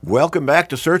Welcome back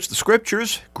to Search the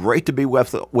Scriptures. Great to be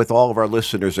with all of our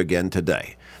listeners again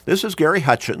today. This is Gary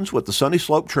Hutchins with the Sunny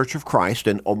Slope Church of Christ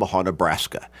in Omaha,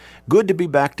 Nebraska. Good to be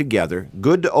back together.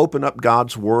 Good to open up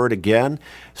God's Word again,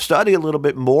 study a little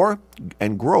bit more,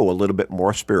 and grow a little bit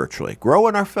more spiritually. Grow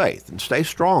in our faith and stay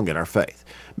strong in our faith,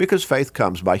 because faith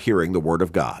comes by hearing the Word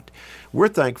of God. We're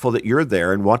thankful that you're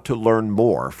there and want to learn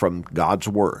more from God's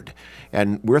Word.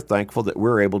 And we're thankful that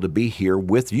we're able to be here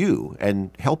with you and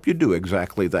help you do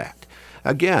exactly that.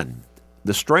 Again,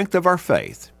 the strength of our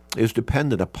faith is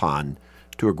dependent upon,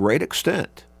 to a great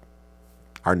extent,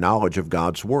 our knowledge of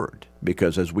God's Word.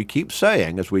 Because as we keep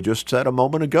saying, as we just said a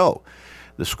moment ago,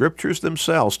 the Scriptures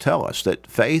themselves tell us that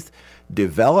faith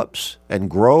develops and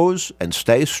grows and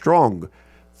stays strong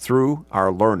through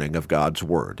our learning of God's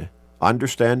Word,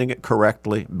 understanding it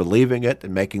correctly, believing it,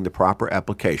 and making the proper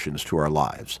applications to our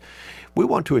lives. We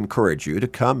want to encourage you to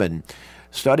come and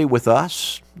study with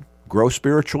us, grow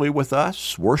spiritually with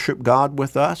us, worship God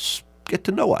with us, get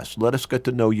to know us. Let us get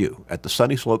to know you at the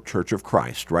Sunny Slope Church of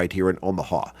Christ right here in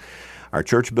Omaha. Our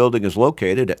church building is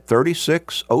located at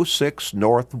 3606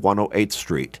 North 108th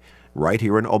Street, right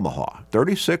here in Omaha,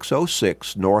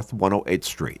 3606 North 108th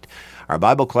Street. Our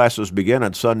Bible classes begin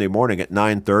on Sunday morning at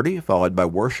 9:30, followed by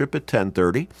worship at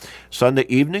 10:30. Sunday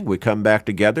evening, we come back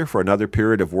together for another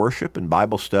period of worship and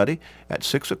Bible study at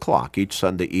 6 o'clock each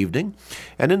Sunday evening.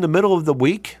 And in the middle of the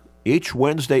week, each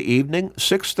Wednesday evening,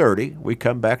 6:30, we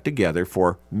come back together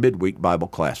for midweek Bible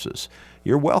classes.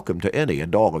 You're welcome to any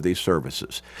and all of these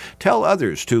services. Tell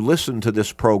others to listen to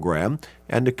this program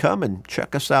and to come and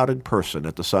check us out in person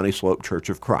at the Sunny Slope Church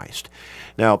of Christ.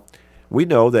 Now, we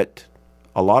know that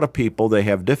a lot of people, they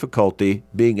have difficulty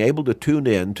being able to tune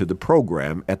in to the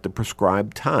program at the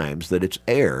prescribed times that it's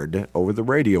aired over the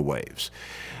radio waves.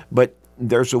 But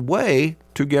there's a way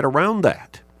to get around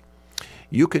that.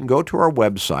 You can go to our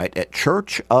website at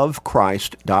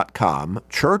churchofchrist.com,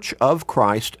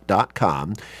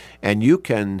 churchofchrist.com, and you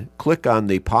can click on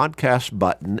the podcast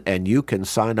button and you can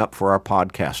sign up for our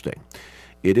podcasting.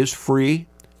 It is free.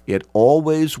 It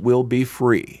always will be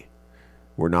free.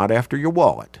 We're not after your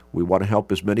wallet. We want to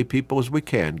help as many people as we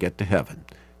can get to heaven.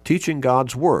 Teaching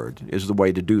God's Word is the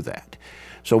way to do that.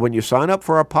 So when you sign up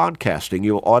for our podcasting,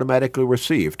 you'll automatically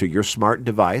receive to your smart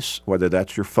device, whether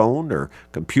that's your phone or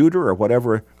computer or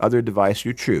whatever other device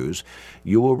you choose,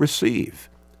 you will receive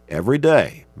every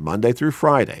day, Monday through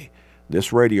Friday,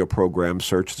 this radio program,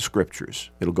 Search the Scriptures.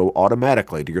 It'll go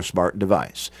automatically to your smart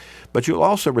device. But you'll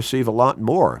also receive a lot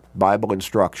more Bible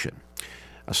instruction.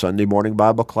 A Sunday morning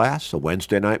Bible class, a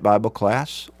Wednesday night Bible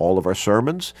class, all of our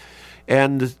sermons,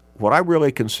 and what I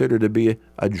really consider to be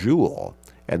a jewel,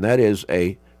 and that is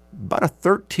about a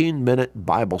 13-minute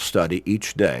Bible study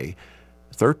each day.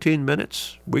 13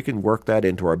 minutes, we can work that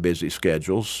into our busy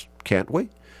schedules, can't we?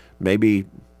 Maybe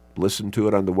listen to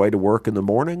it on the way to work in the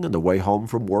morning and the way home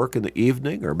from work in the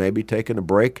evening, or maybe taking a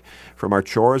break from our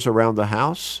chores around the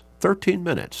house. 13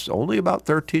 minutes, only about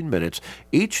 13 minutes,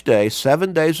 each day,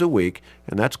 7 days a week,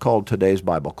 and that's called Today's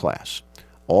Bible Class.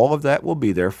 All of that will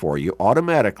be there for you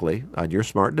automatically on your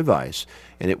smart device,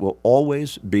 and it will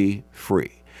always be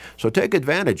free. So take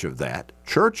advantage of that.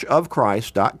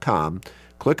 churchofchrist.com,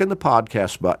 click on the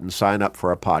podcast button, sign up for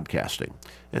our podcasting,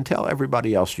 and tell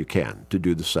everybody else you can to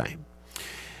do the same.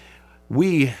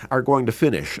 We are going to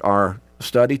finish our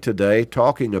study today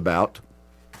talking about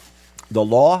the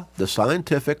law, the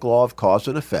scientific law of cause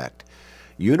and effect,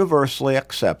 universally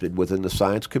accepted within the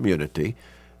science community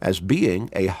as being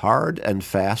a hard and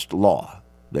fast law.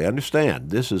 They understand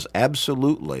this is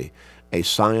absolutely a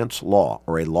science law,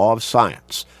 or a law of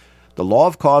science. The law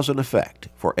of cause and effect.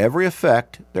 For every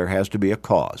effect, there has to be a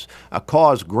cause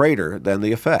greater than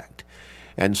the effect.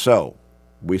 And so,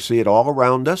 we see it all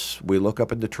around us. We look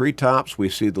up in the treetops. We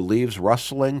see the leaves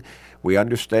rustling. We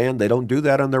understand they don't do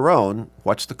that on their own.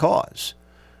 What's the cause?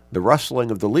 The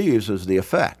rustling of the leaves is the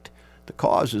effect. The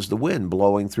cause is the wind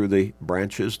blowing through the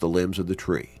branches, the limbs of the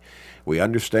tree. We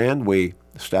understand we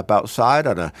step outside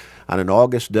on an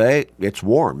August day. It's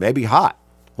warm, maybe hot.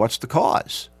 What's the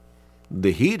cause?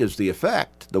 The heat is the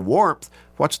effect. The warmth,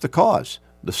 what's the cause?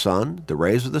 The sun, the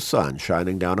rays of the sun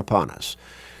shining down upon us.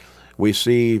 We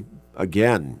see,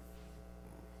 again,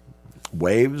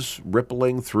 waves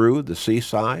rippling through the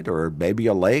seaside or maybe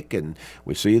a lake, and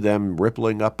we see them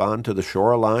rippling up onto the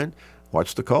shoreline.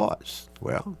 What's the cause?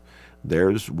 Well,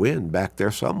 there's wind back there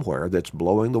somewhere that's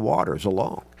blowing the waters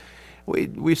along.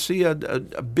 We see a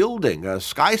building, a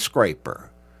skyscraper.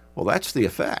 Well, that's the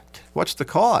effect. What's the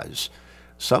cause?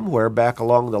 Somewhere back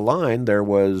along the line, there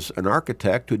was an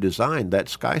architect who designed that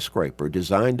skyscraper,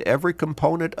 designed every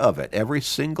component of it, every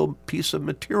single piece of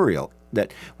material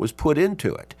that was put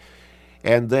into it.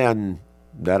 And then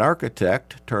that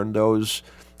architect turned those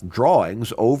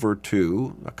drawings over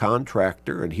to a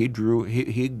contractor, and he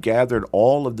gathered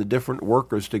all of the different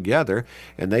workers together,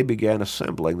 and they began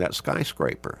assembling that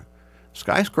skyscraper.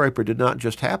 Skyscraper did not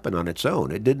just happen on its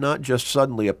own. It did not just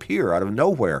suddenly appear out of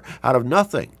nowhere, out of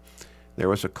nothing. There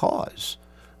was a cause.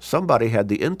 Somebody had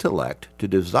the intellect to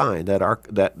design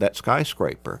that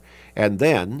skyscraper, and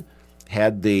then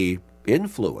had the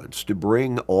influence to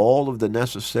bring all of the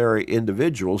necessary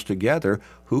individuals together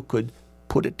who could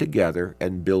put it together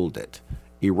and build it,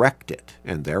 erect it,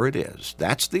 and there it is.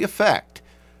 That's the effect,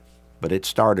 but it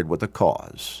started with a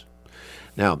cause.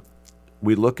 Now,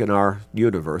 we look in our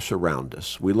universe around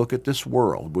us. We look at this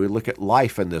world. We look at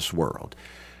life in this world.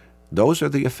 Those are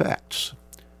the effects.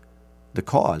 The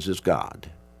cause is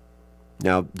God.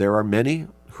 Now, there are many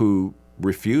who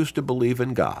refuse to believe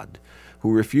in God,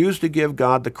 who refuse to give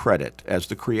God the credit as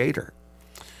the creator,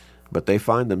 but they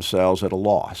find themselves at a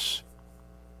loss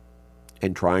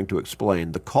in trying to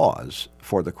explain the cause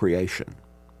for the creation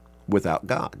without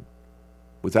God.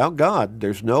 Without God,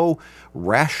 there's no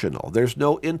rational, there's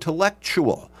no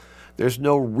intellectual, there's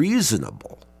no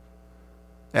reasonable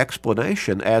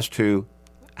explanation as to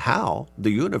how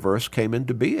the universe came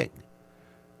into being.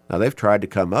 Now, they've tried to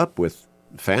come up with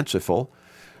fanciful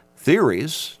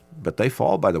theories, but they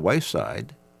fall by the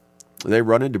wayside. They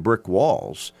run into brick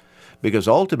walls because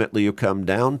ultimately you come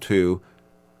down to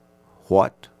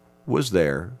what was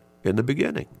there in the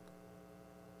beginning.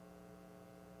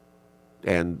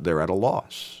 And they're at a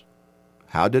loss.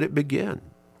 How did it begin?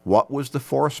 What was the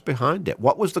force behind it?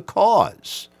 What was the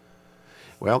cause?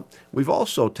 Well, we've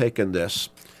also taken this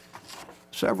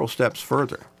several steps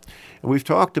further. And we've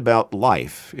talked about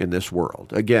life in this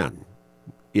world. Again,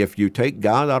 if you take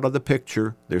God out of the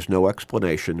picture, there's no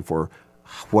explanation for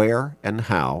where and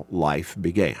how life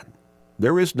began.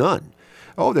 There is none.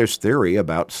 Oh, there's theory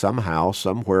about somehow,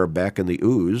 somewhere back in the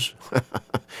ooze,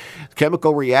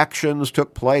 chemical reactions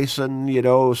took place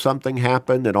and, something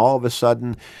happened and all of a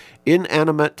sudden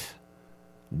inanimate,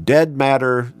 dead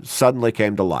matter suddenly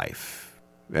came to life.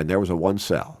 And there was a one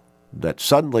cell that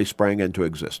suddenly sprang into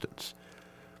existence.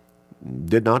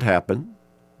 Did not happen.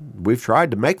 We've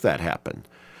tried to make that happen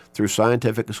through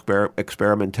scientific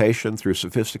experimentation, through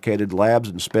sophisticated labs,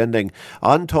 and spending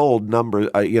untold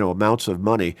amounts of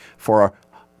money for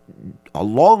a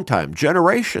long time,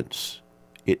 generations.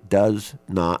 It does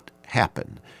not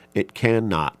happen. It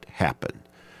cannot happen.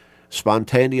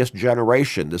 Spontaneous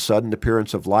generation, the sudden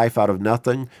appearance of life out of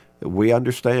nothing, we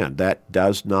understand that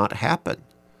does not happen.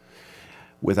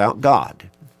 Without God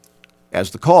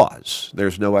as the cause,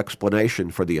 there's no explanation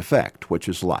for the effect, which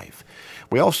is life.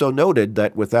 We also noted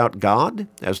that without God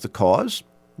as the cause,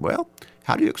 well,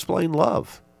 how do you explain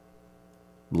love?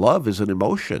 Love is an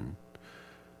emotion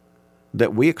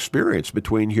that we experience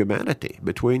between humanity,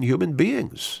 between human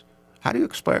beings. How do you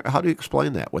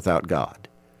explain that without God?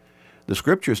 The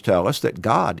Scriptures tell us that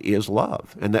God is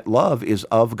love, and that love is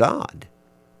of God.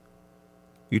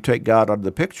 You take God out of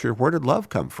the picture, where did love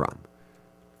come from?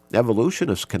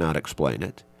 Evolutionists cannot explain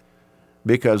it,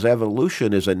 because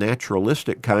evolution is a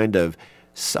naturalistic kind of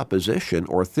supposition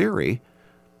or theory.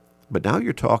 But now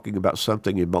you're talking about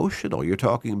something emotional. You're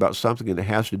talking about something that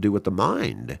has to do with the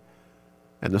mind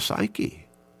and the psyche.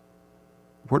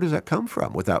 Where does that come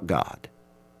from without God?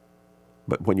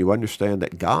 But when you understand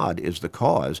that God is the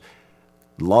cause,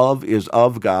 love is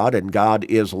of God and God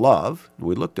is love,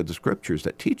 we looked at the Scriptures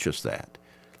that teach us that,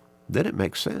 then it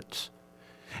makes sense.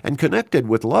 And connected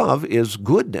with love is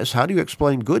goodness. How do you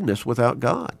explain goodness without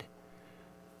God?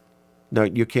 Now,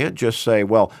 you can't just say,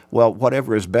 well,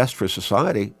 whatever is best for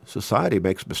society, society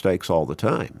makes mistakes all the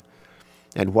time.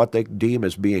 And what they deem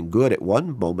as being good at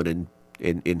one moment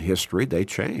in history, they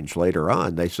change later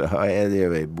on. They say,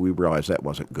 oh, we realize that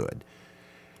wasn't good.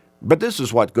 But this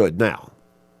is what's good now.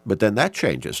 But then that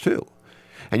changes too.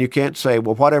 And you can't say,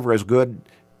 well, whatever is good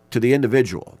to the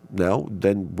individual. No,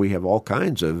 then we have all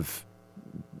kinds of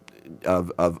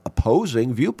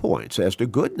opposing viewpoints as to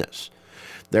goodness.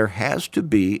 There has to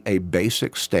be a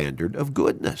basic standard of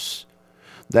goodness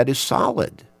that is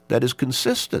solid, that is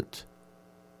consistent,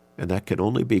 and that can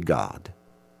only be God.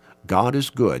 God is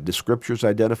good. The Scriptures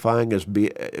identify him as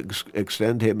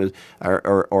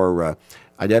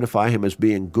identify him as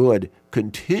being good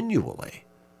continually.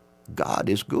 God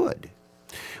is good.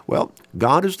 Well,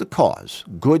 God is the cause.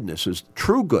 Goodness is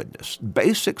true goodness.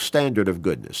 Basic standard of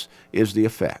goodness is the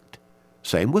effect.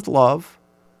 Same with love.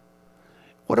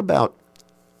 What about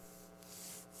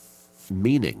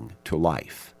meaning to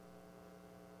life?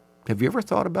 Have you ever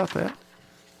thought about that?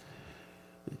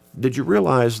 Did you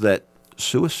realize that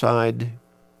suicide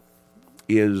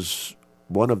is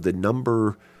one of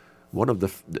the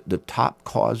top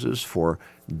causes for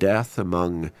death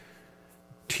among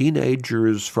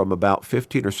teenagers from about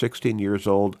 15 or 16 years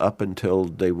old up until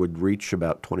they would reach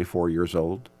about 24 years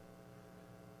old.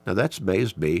 Now that's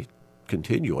amazed me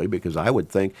continually, because I would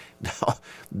think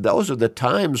those are the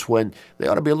times when they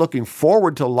ought to be looking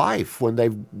forward to life, when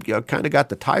they've kind of got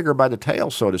the tiger by the tail,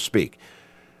 so to speak.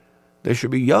 They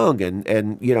should be young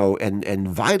and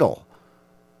vital.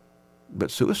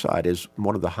 But suicide is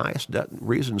one of the highest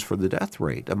reasons for the death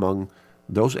rate among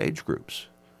those age groups.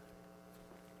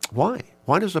 Why?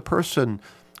 Why does a person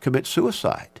commit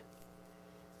suicide?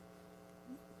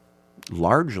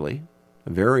 Largely, a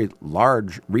very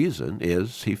large reason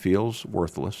is he feels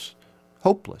worthless,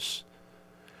 hopeless.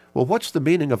 Well, what's the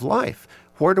meaning of life?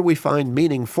 Where do we find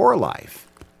meaning for life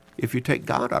if you take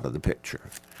God out of the picture?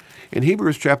 In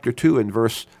Hebrews chapter 2 and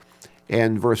verse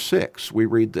 6, we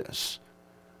read this.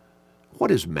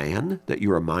 What is man that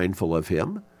you are mindful of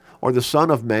him, or the son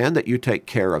of man that you take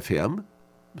care of him?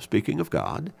 Speaking of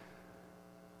God.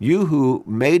 You who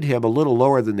made him a little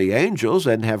lower than the angels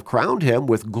and have crowned him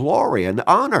with glory and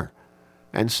honor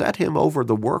and set him over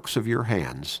the works of your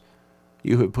hands.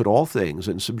 You have put all things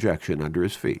in subjection under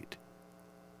his feet.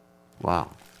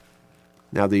 Wow.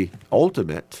 Now the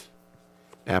ultimate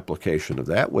application of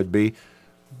that would be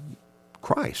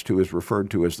Christ, who is referred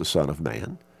to as the Son of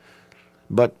Man.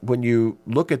 But when you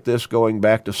look at this going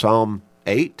back to Psalm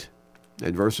 8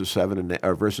 and verses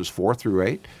 4 through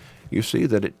 8, you see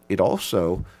that it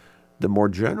also, the more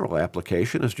general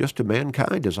application is just to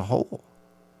mankind as a whole.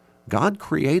 God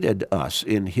created us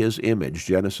in his image,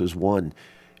 Genesis 1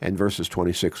 and verses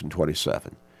 26 and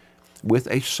 27, with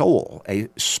a soul, a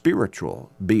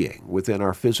spiritual being within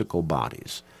our physical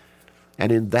bodies.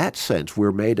 And in that sense,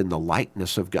 we're made in the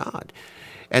likeness of God.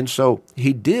 And so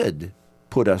he did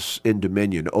put us in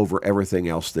dominion over everything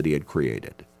else that he had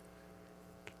created.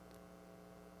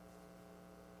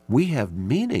 We have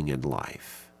meaning in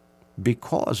life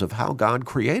because of how God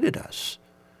created us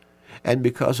and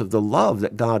because of the love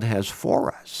that God has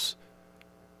for us.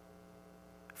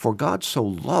 For God so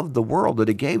loved the world that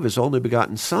he gave his only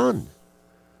begotten Son,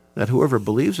 that whoever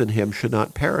believes in him should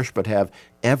not perish but have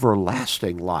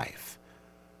everlasting life.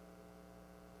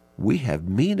 We have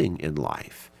meaning in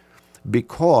life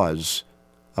because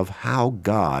of how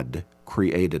God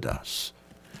created us.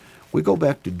 We go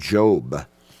back to Job,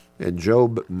 and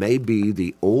Job may be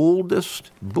the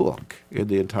oldest book in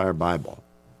the entire Bible,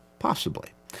 possibly.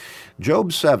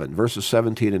 Job 7, verses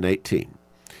 17 and 18.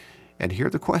 And here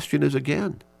the question is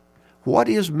again, what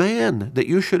is man that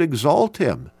you should exalt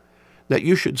him, that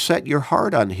you should set your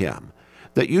heart on him,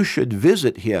 that you should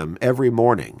visit him every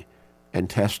morning and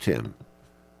test him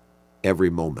every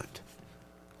moment?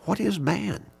 What is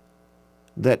man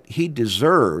that he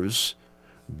deserves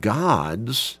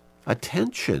God's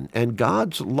attention and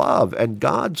God's love and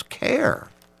God's care?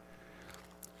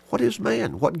 What is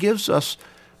man? What gives us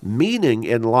meaning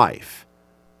in life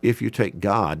if you take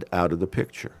God out of the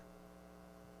picture?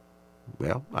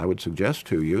 Well, I would suggest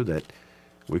to you that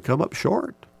we come up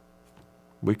short.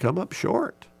 We come up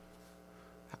short.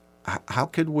 How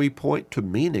can we point to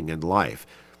meaning in life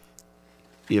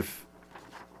if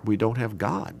we don't have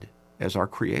God as our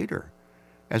Creator,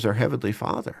 as our Heavenly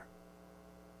Father?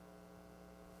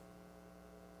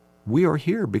 We are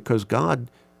here because God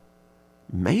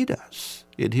made us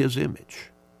in his image.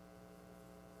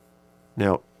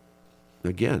 Now,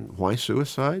 again, why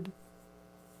suicide?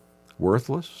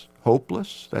 Worthless,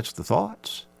 hopeless, that's the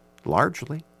thoughts,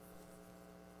 largely.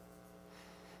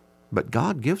 But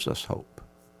God gives us hope.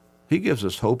 He gives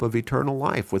us hope of eternal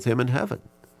life with him in heaven.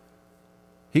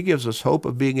 He gives us hope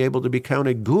of being able to be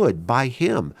counted good by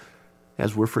him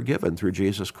as we're forgiven through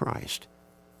Jesus Christ.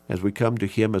 As we come to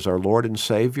him as our Lord and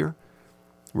Savior,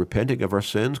 repenting of our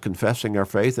sins, confessing our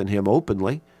faith in him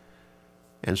openly,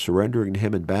 and surrendering to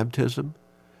him in baptism,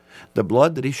 the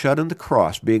blood that he shed on the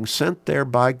cross, being sent there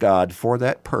by God for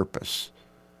that purpose,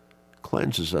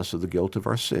 cleanses us of the guilt of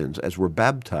our sins as we're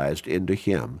baptized into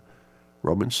him.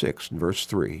 Romans 6, verse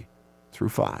 3 through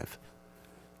 5.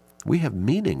 We have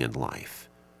meaning in life.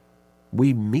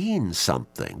 We mean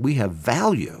something. We have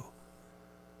value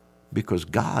because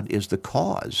God is the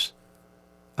cause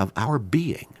of our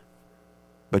being.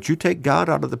 But you take God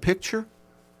out of the picture,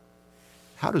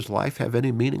 how does life have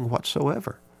any meaning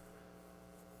whatsoever?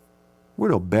 We're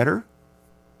no better.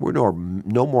 We're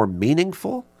no more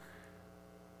meaningful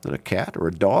than a cat or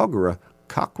a dog or a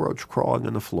cockroach crawling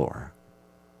on the floor.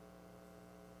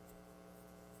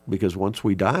 Because once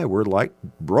we die, we're like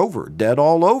Rover, dead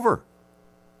all over.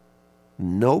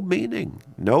 No meaning,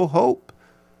 no hope,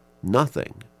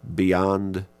 nothing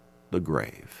beyond the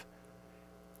grave.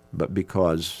 but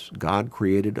because God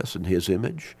created us in his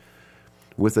image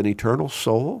with an eternal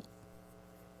soul,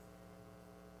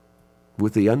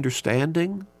 with the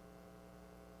understanding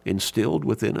instilled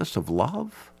within us of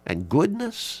love and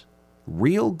goodness,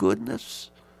 real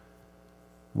goodness,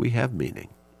 we have meaning.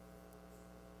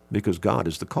 Because God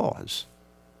is the cause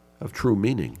of true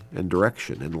meaning and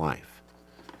direction in life.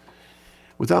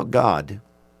 Without God,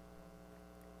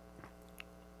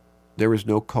 there is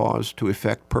no cause to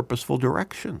effect purposeful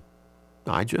direction.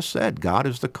 I just said God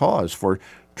is the cause for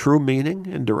true meaning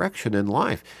and direction in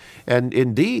life. And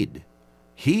indeed,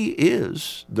 he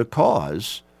is the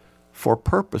cause for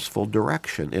purposeful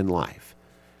direction in life.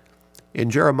 In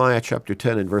Jeremiah chapter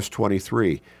 10 and verse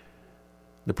 23,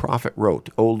 the prophet wrote,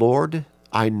 O Lord,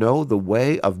 I know the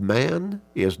way of man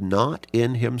is not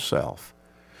in himself.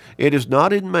 It is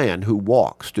not in man who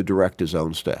walks to direct his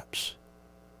own steps.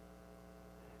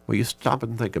 Well, you stop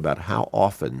and think about how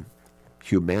often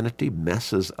humanity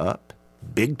messes up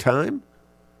big time.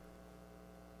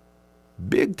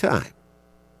 Big time.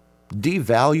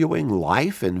 Devaluing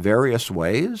life in various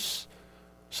ways,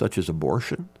 such as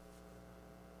abortion.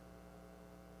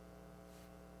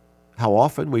 How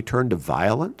often we turn to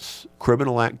violence,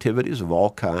 criminal activities of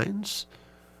all kinds.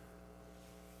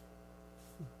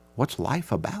 What's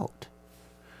life about?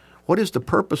 What is the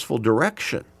purposeful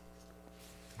direction?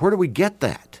 Where do we get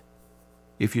that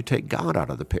if you take God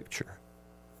out of the picture?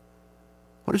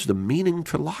 What is the meaning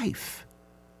to life?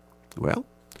 Well,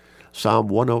 Psalm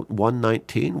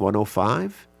 119,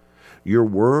 105, your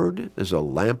word is a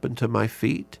lamp unto my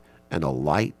feet and a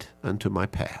light unto my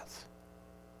path.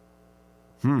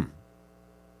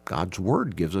 God's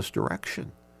word gives us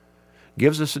direction,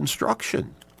 gives us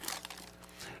instruction.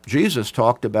 Jesus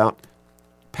talked about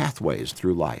pathways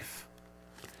through life.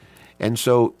 And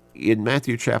so in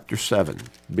Matthew chapter 7,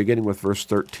 beginning with verse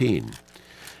 13,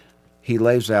 he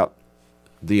lays out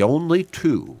the only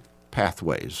two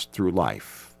pathways through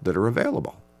life that are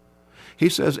available. He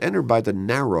says, enter by the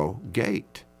narrow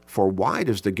gate, for wide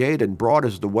is the gate and broad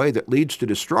is the way that leads to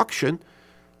destruction,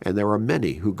 and there are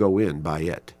many who go in by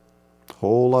it. A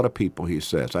whole lot of people, he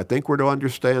says. I think we're to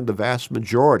understand the vast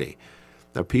majority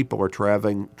of people are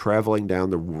traveling down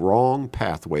the wrong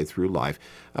pathway through life,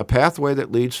 a pathway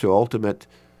that leads to ultimate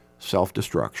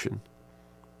self-destruction,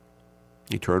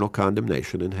 eternal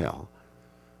condemnation in hell.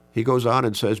 He goes on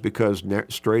and says, because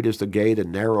straight is the gate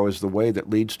and narrow is the way that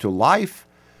leads to life,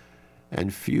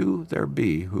 and few there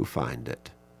be who find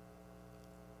it.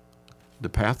 The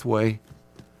pathway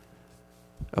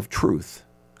of truth,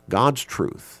 God's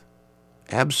truth,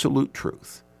 absolute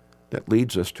truth, that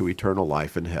leads us to eternal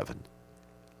life in heaven.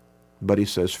 But he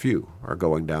says few are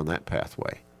going down that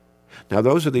pathway. Now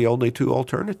those are the only two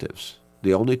alternatives,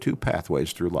 the only two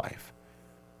pathways through life.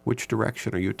 Which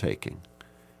direction are you taking?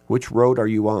 Which road are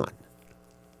you on?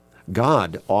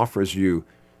 God offers you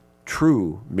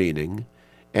true meaning,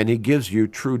 and he gives you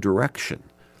true direction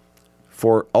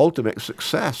for ultimate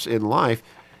success in life,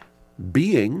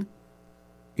 being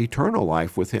eternal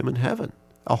life with him in heaven,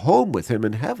 a home with him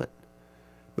in heaven.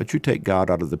 But you take God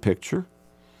out of the picture,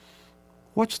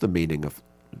 what's the meaning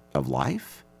of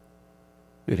life?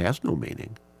 It has no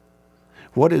meaning.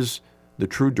 What is the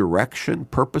true direction,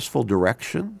 purposeful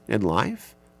direction in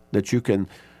life that you can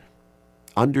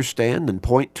understand and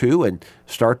point to and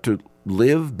start to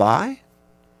live by?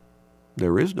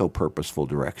 There is no purposeful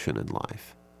direction in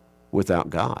life without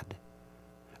God.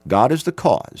 God is the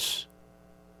cause.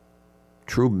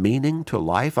 True meaning to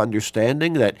life,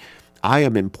 understanding that I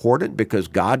am important because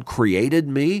God created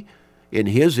me in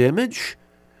his image,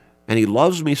 and he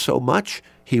loves me so much,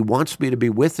 he wants me to be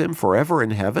with him forever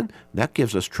in heaven. That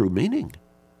gives us true meaning.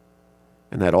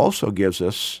 And that also gives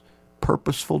us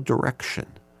purposeful direction.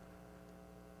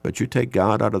 But you take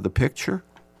God out of the picture,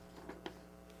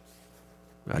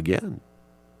 again,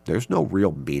 there's no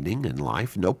real meaning in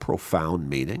life, no profound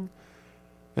meaning,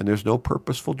 and there's no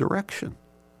purposeful direction.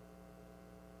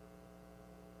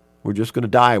 We're just going to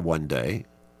die one day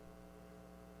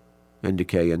and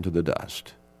decay into the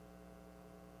dust.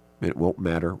 It won't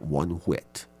matter one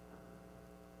whit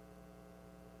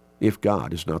if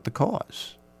God is not the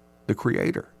cause, the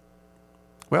creator.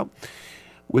 Well,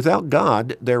 without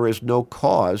God, there is no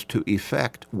cause to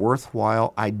effect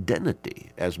worthwhile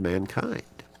identity as mankind.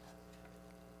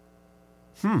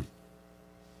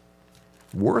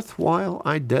 Worthwhile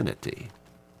identity.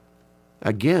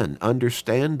 Again,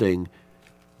 understanding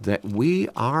that we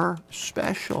are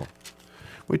special.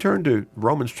 We turn to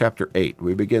Romans chapter 8.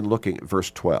 We begin looking at verse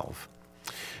 12.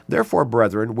 Therefore,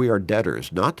 brethren, we are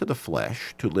debtors, not to the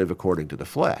flesh, to live according to the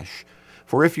flesh.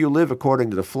 For if you live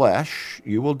according to the flesh,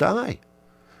 you will die.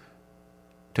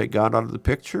 Take God out of the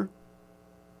picture?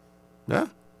 Yeah.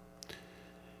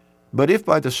 But if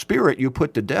by the Spirit you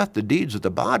put to death the deeds of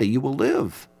the body, you will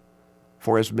live.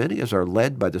 For as many as are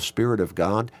led by the Spirit of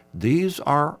God, these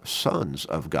are sons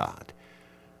of God.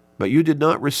 But you did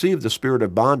not receive the spirit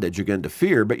of bondage again to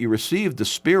fear, but you received the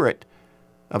Spirit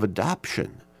of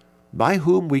adoption, by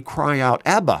whom we cry out,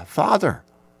 Abba, Father,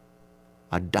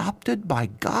 adopted by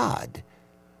God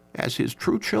as his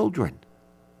true children,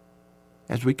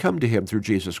 as we come to him through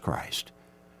Jesus Christ.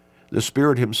 The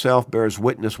Spirit himself bears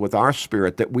witness with our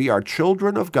spirit that we are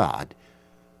children of God,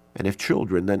 and if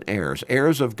children, then heirs,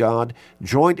 heirs of God,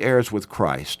 joint heirs with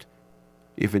Christ,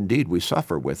 if indeed we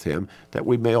suffer with him, that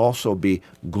we may also be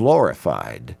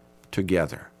glorified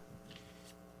together.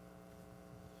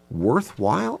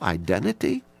 Worthwhile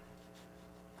identity?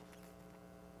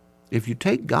 If you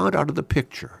take God out of the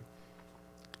picture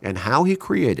and how he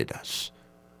created us,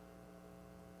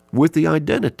 with the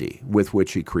identity with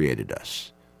which he created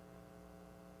us,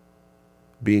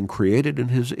 being created in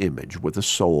his image with a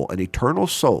soul, an eternal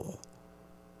soul,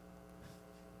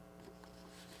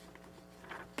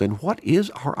 then what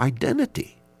is our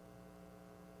identity?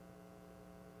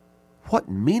 What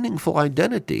meaningful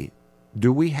identity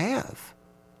do we have?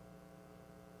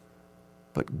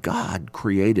 But God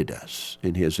created us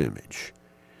in his image.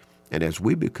 And as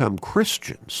we become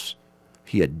Christians,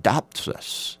 he adopts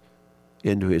us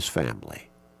into his family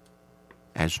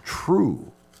as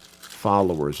true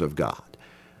followers of God.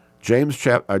 John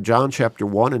chapter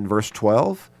 1 and verse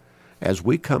 12, as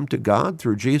we come to God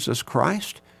through Jesus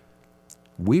Christ,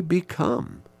 we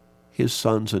become his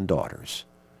sons and daughters.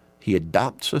 He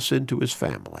adopts us into his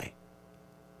family.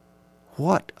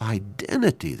 What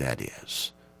identity that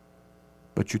is.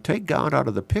 But you take God out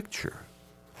of the picture,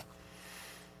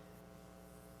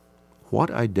 what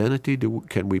identity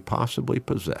can we possibly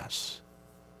possess?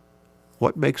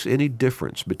 What makes any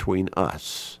difference between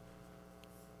us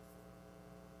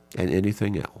and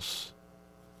anything else?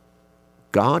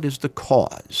 God is the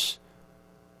cause.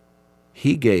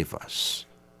 He gave us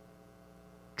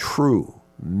true,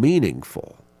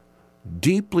 meaningful,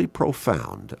 deeply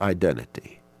profound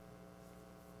identity.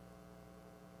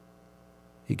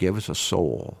 He gave us a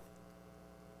soul.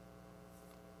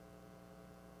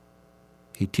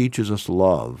 He teaches us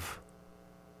love.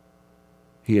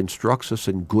 He instructs us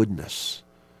in goodness.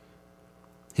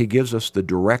 He gives us the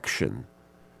direction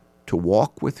to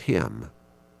walk with him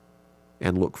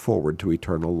and look forward to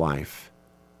eternal life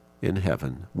in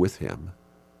heaven with him.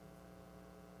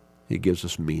 He gives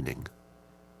us meaning.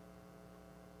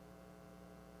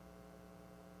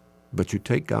 But you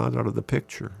take God out of the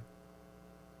picture,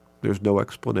 there's no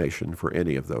explanation for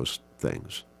any of those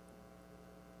things.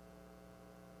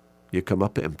 You come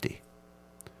up empty.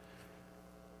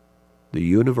 The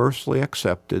universally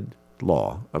accepted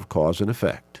law of cause and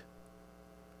effect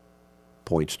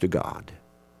points to God.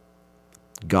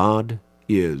 God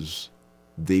is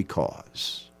the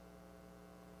cause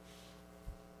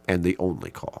and the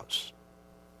only cause.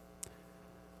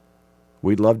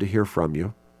 We'd love to hear from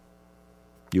you.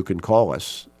 You can call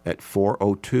us at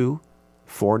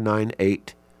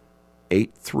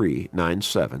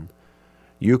 402-498-8397.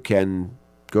 You can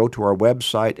go to our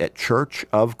website at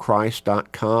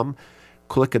churchofchrist.com,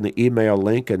 click in the email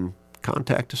link, and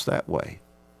contact us that way.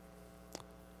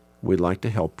 We'd like to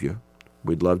help you.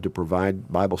 We'd love to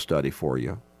provide Bible study for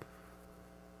you.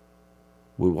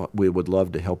 We would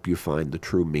love to help you find the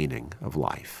true meaning of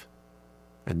life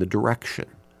and the direction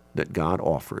that God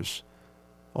offers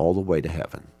all the way to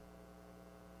heaven.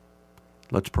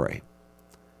 Let's pray.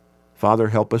 Father,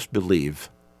 help us believe.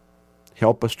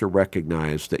 Help us to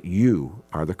recognize that you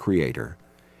are the Creator.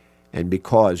 And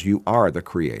because you are the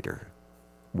Creator,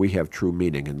 we have true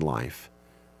meaning in life.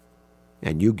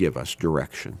 And you give us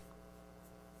direction.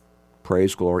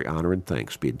 Praise, glory, honor, and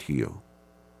thanks be to you.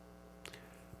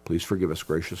 Please forgive us,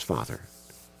 gracious Father,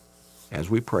 as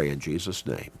we pray in Jesus'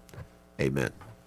 name. Amen.